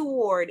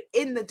toward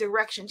in the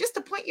direction, just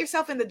to point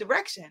yourself in the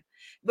direction,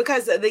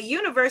 because the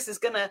universe is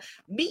going to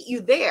meet you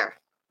there.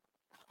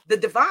 The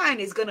divine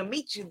is going to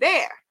meet you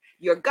there.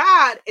 Your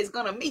God is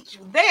going to meet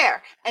you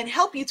there and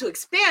help you to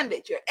expand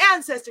it. Your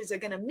ancestors are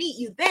going to meet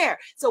you there.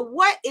 So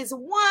what is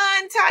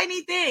one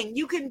tiny thing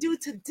you can do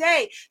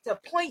today to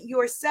point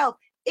yourself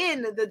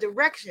in the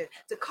direction,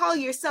 to call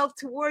yourself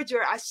towards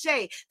your ashe,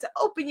 to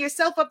open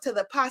yourself up to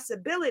the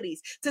possibilities,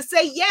 to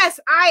say, yes,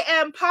 I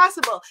am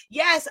possible.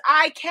 Yes,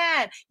 I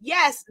can.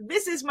 Yes,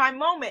 this is my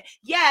moment.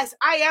 Yes,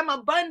 I am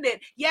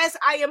abundant. Yes,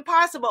 I am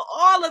possible.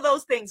 All of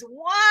those things.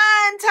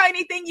 One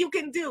tiny thing you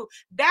can do.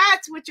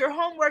 That's what your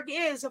homework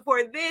is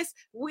for this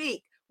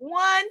week.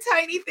 One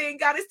tiny thing.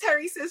 Goddess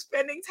Terry says,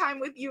 spending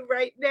time with you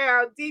right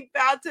now. Deep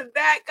bow to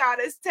that,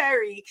 Goddess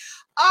Terry.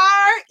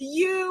 Are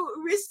you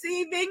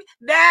receiving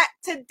that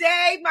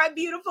today, my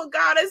beautiful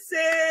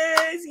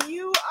goddesses?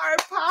 You are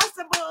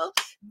possible.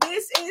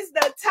 This is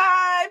the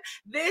time.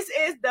 This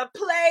is the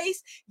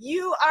place.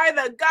 You are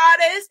the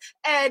goddess.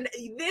 And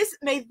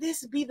may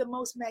this be the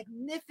most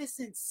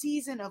magnificent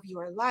season of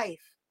your life.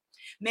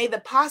 May the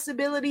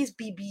possibilities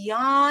be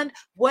beyond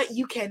what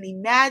you can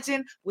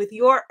imagine with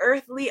your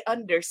earthly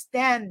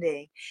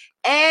understanding.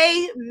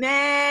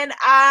 Amen,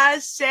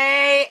 Ashe,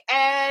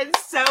 and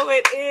so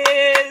it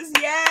is.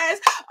 Yes.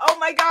 Oh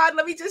my God,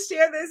 let me just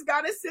share this.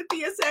 Goddess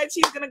Cynthia said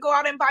she's going to go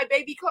out and buy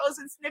baby clothes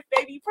and sniff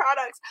baby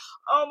products.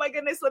 Oh my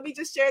goodness, let me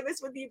just share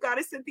this with you,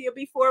 Goddess Cynthia,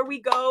 before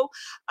we go.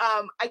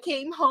 I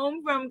came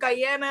home from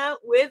Guyana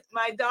with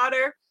my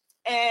daughter,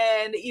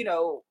 and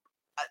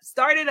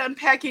started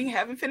unpacking,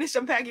 haven't finished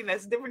unpacking,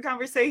 that's a different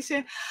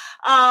conversation.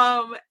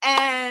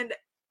 And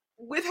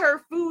with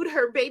her food,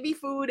 her baby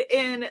food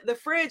in the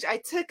fridge, I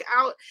took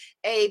out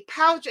a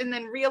pouch and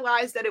then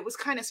realized that it was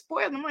kind of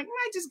spoiled. I'm like,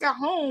 I just got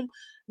home,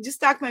 just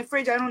stocked my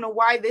fridge. I don't know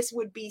why this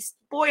would be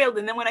spoiled.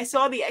 And then when I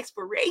saw the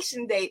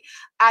expiration date,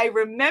 I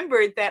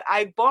remembered that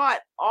I bought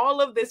all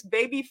of this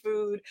baby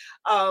food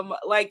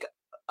like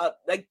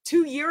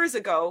 2 years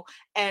ago,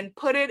 and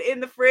put it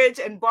in the fridge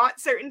and bought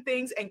certain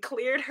things and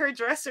cleared her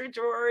dresser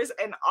drawers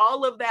and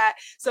all of that.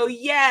 So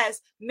yes,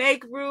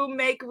 make room,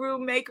 make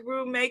room, make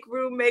room, make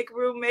room, make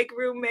room, make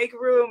room, make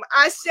room.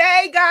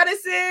 Ashe,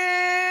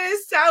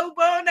 goddesses,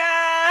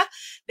 Saubona.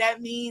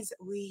 That means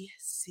we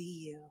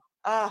see you.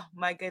 Oh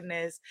my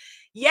goodness.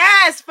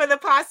 Yes, for the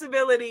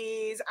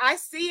possibilities. I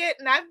see it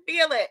and I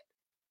feel it.